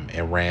rob him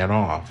and ran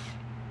off.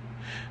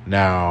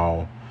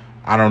 Now,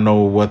 I don't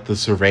know what the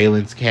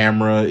surveillance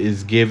camera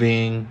is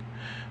giving,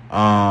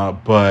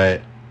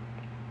 but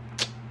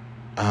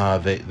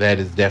that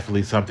is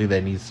definitely something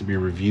that needs to be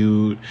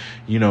reviewed.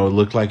 It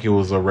looked like it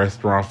was a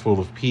restaurant full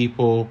of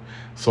people,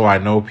 so I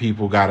know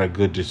people got a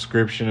good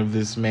description of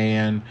this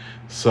man.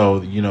 So,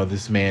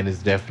 this man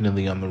is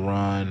definitely on the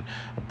run.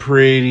 I'm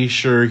pretty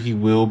sure he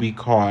will be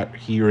caught,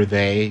 he or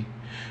they.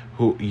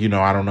 Who,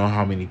 I don't know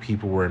how many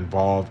people were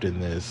involved in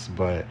this,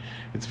 but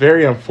it's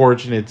very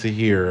unfortunate to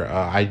hear.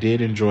 I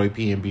did enjoy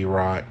PNB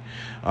Rock.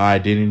 I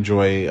did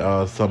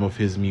enjoy some of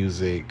his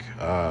music.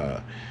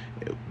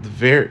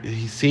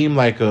 He seemed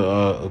like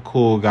a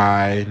cool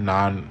guy,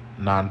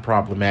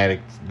 non-problematic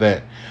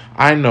that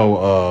I know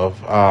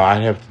of.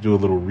 I'd have to do a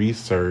little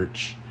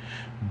research,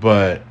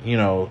 but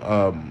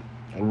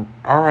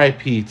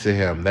R.I.P. to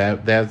him.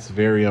 That's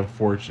very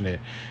unfortunate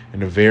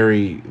and a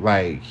very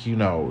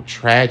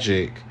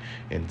tragic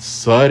and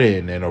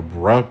sudden and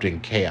abrupt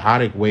and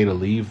chaotic way to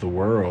leave the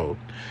world.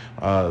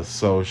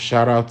 So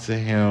shout out to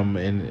him,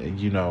 and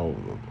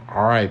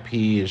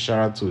R.I.P. and shout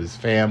out to his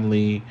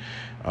family.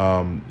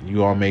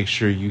 You all make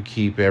sure you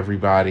keep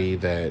everybody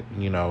that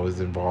is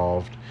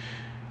involved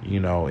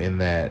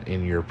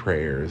in your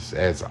prayers,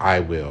 as I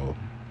will.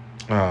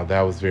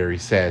 That was very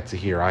sad to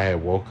hear. I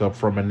had woke up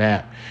from a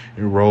nap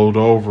and rolled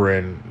over,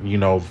 and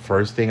the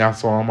first thing I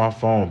saw on my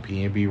phone,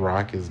 PNB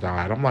Rock has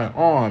died. I'm like,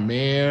 oh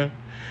man.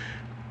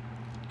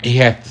 He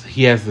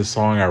has this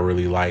song I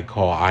really like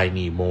called I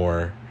Need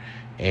More,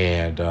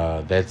 and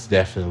that's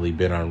definitely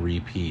been on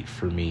repeat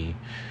for me.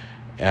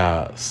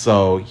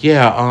 So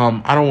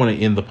yeah, I don't want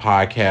to end the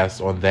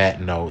podcast on that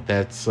note.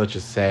 That's such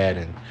a sad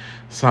and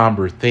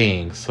somber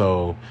thing.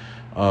 So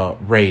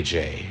Ray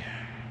J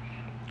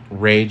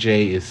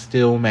is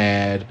still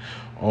mad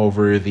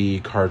over the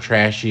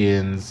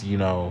Kardashians,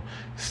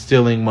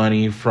 stealing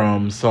money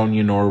from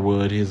Sonia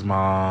Norwood, his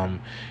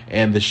mom,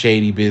 and the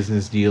shady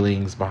business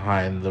dealings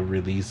behind the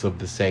release of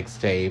the sex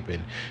tape,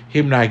 and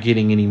him not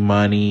getting any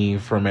money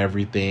from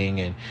everything.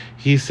 And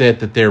he said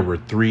that there were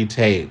 3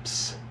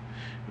 tapes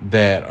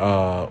that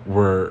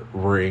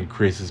were in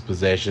Chris's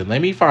possession.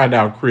 Let me find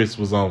out Chris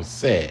was on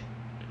set.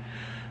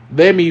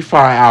 Talking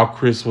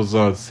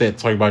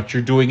about,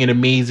 you're doing an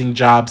amazing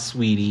job,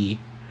 sweetie.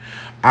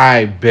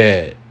 I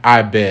bet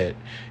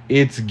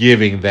it's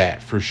giving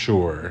that for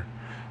sure.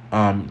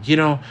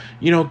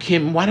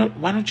 Kim, why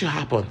don't you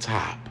hop on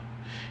top?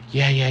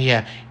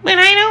 Yeah. But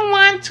I don't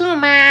want to,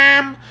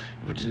 Mom.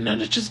 No,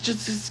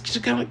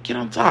 just gotta get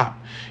on top.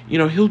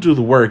 He'll do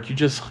the work. You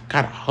just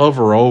gotta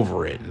hover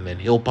over it, and then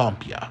he'll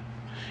pump you.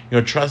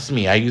 Trust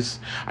me. I used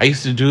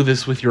to do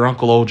this with your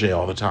Uncle OJ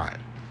all the time.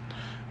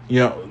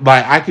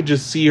 Like I could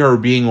just see her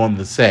being on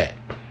the set.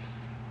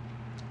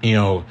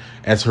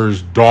 As her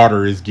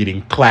daughter is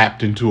getting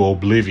clapped into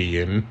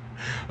oblivion,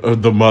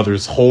 the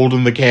mother's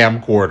holding the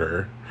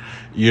camcorder.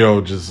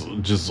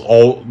 Just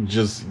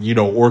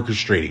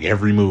orchestrating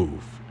every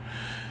move.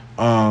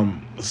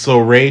 So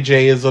Ray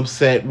J is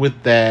upset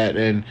with that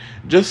and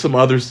just some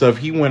other stuff.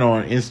 He went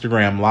on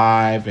Instagram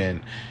Live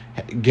and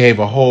gave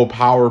a whole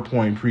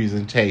PowerPoint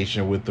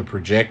presentation with the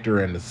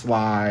projector and the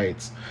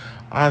slides.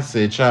 I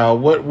said,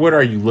 child, what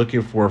are you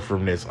looking for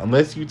from this?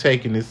 Unless you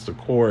taking this to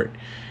court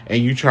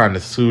and you trying to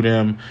sue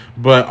them.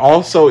 But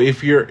also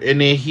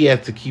and then he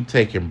had to keep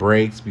taking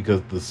breaks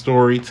because the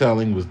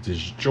storytelling was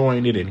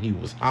disjointed and he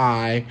was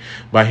high.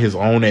 By his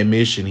own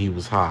admission, he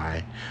was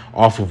high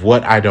off of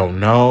what I don't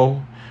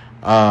know.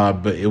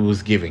 But it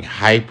was giving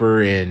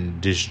hyper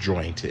and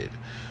disjointed.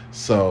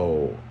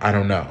 So I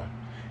don't know.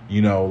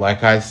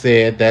 Like I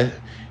said, that,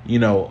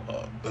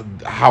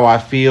 how I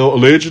feel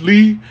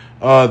allegedly,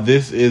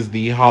 this is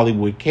the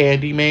Hollywood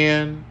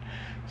Candyman.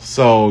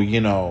 So,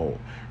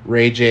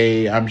 Ray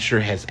J, I'm sure,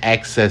 has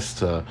access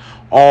to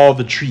all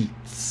the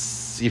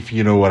treats, if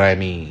you know what I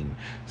mean.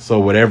 So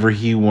whatever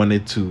he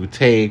wanted to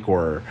take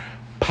or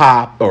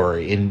pop or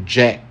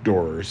inject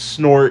or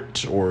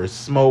snort or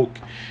smoke,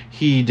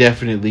 he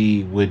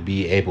definitely would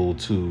be able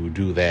to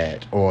do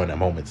that on a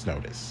moment's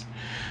notice.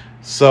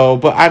 So,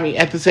 but I mean,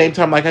 at the same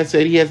time, like I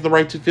said, he has the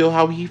right to feel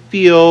how he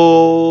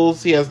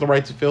feels. He has the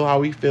right to feel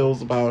how he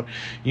feels about,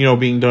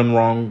 being done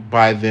wrong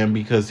by them,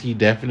 because he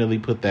definitely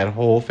put that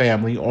whole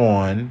family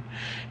on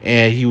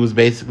and he was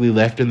basically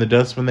left in the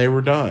dust when they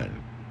were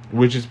done,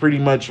 which is pretty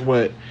much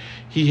what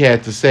he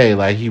had to say.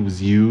 Like, he was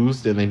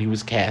used and then he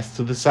was cast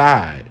to the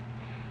side.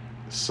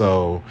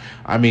 So,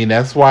 I mean,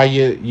 that's why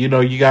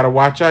you got to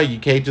watch out. You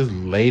can't just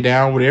lay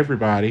down with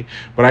everybody.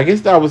 But I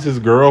guess that was his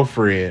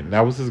girlfriend.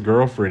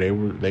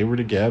 They were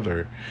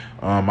together.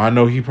 I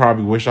know he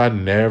probably wish I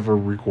never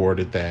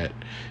recorded that.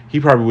 He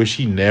probably wish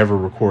he never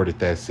recorded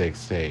that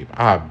sex tape.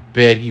 I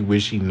bet he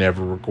wish he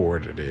never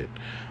recorded it.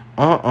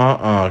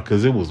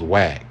 Because it was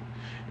whack.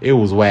 It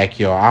was whack,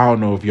 y'all. I don't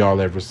know if y'all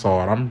ever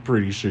saw it. I'm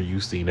pretty sure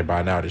you've seen it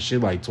by now. The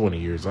shit like 20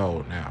 years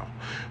old now.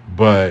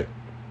 But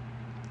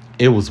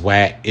it was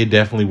whack. It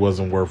definitely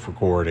wasn't worth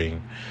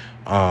recording.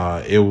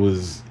 It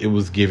was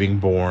giving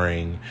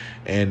boring,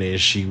 and then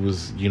she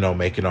was,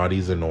 making all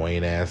these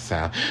annoying ass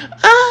sounds.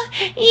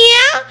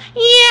 Yeah.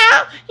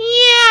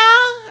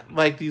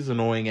 Like these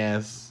annoying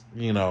ass,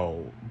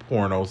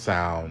 porno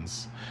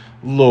sounds.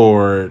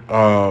 Lord,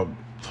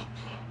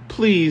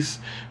 please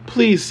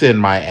send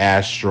my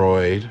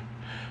asteroid.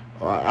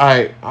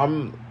 Or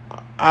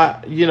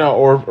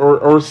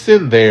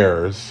send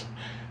theirs,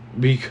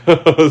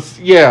 because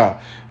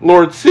yeah.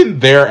 Lord,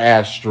 send their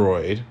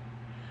asteroid.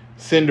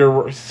 Send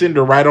her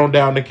right on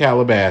down to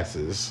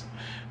Calabasas,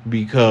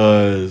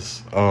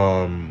 because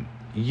that's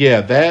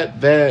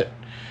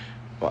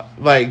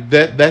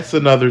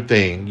another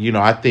thing.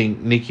 I think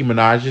Nicki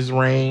Minaj's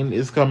reign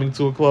is coming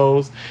to a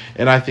close,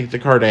 and I think the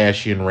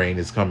Kardashian reign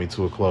is coming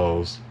to a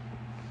close,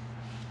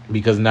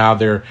 because now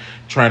they're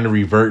trying to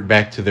revert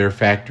back to their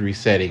factory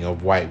setting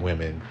of white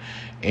women,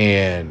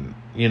 and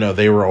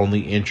they were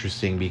only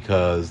interesting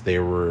because they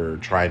were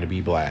trying to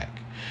be black.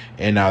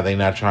 And now they're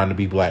not trying to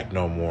be black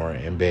no more.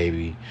 And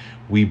baby,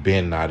 we've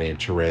been not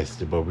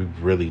interested, but we're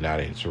really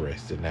not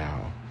interested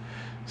now.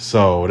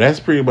 So that's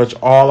pretty much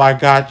all I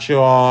got,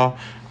 y'all.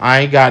 I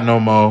ain't got no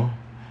more.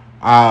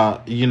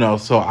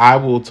 So I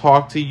will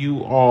talk to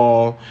you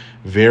all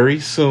very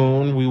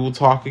soon. We will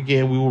talk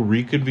again. We will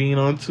reconvene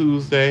on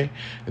Tuesday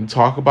and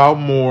talk about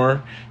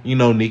more.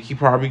 Nikki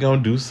probably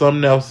gonna do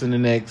something else in the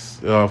next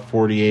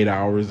 48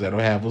 hours that'll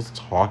have us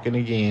talking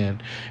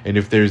again. And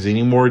if there's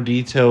any more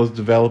details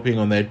developing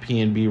on that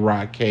PNB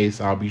Rock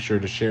case, I'll be sure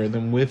to share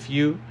them with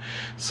you.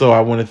 So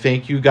I want to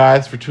thank you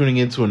guys for tuning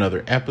into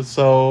another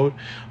episode.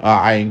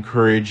 I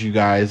encourage you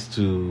guys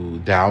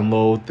to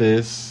download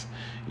this,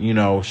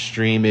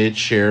 stream it,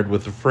 share it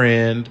with a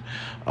friend,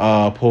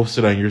 post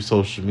it on your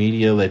social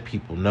media, let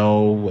people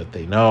know, what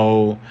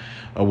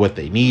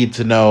they need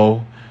to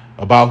know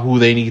about who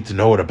they need to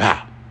know it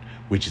about,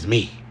 which is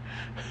me.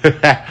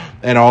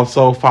 And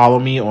also follow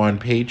me on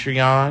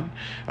Patreon.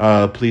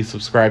 Please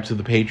subscribe to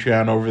the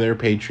Patreon over there,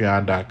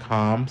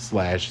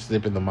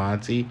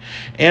 patreon.com/SippinTheMonty.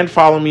 And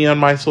follow me on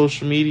my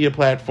social media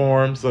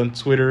platforms on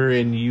Twitter,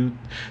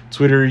 YouTube,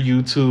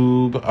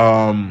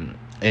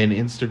 and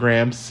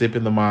Instagram,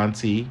 Sippin' the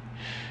Monty.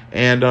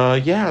 And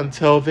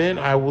until then,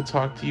 I will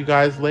talk to you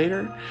guys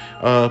later.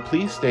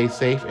 Please stay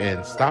safe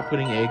and stop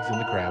putting eggs in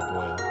the crab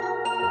boil.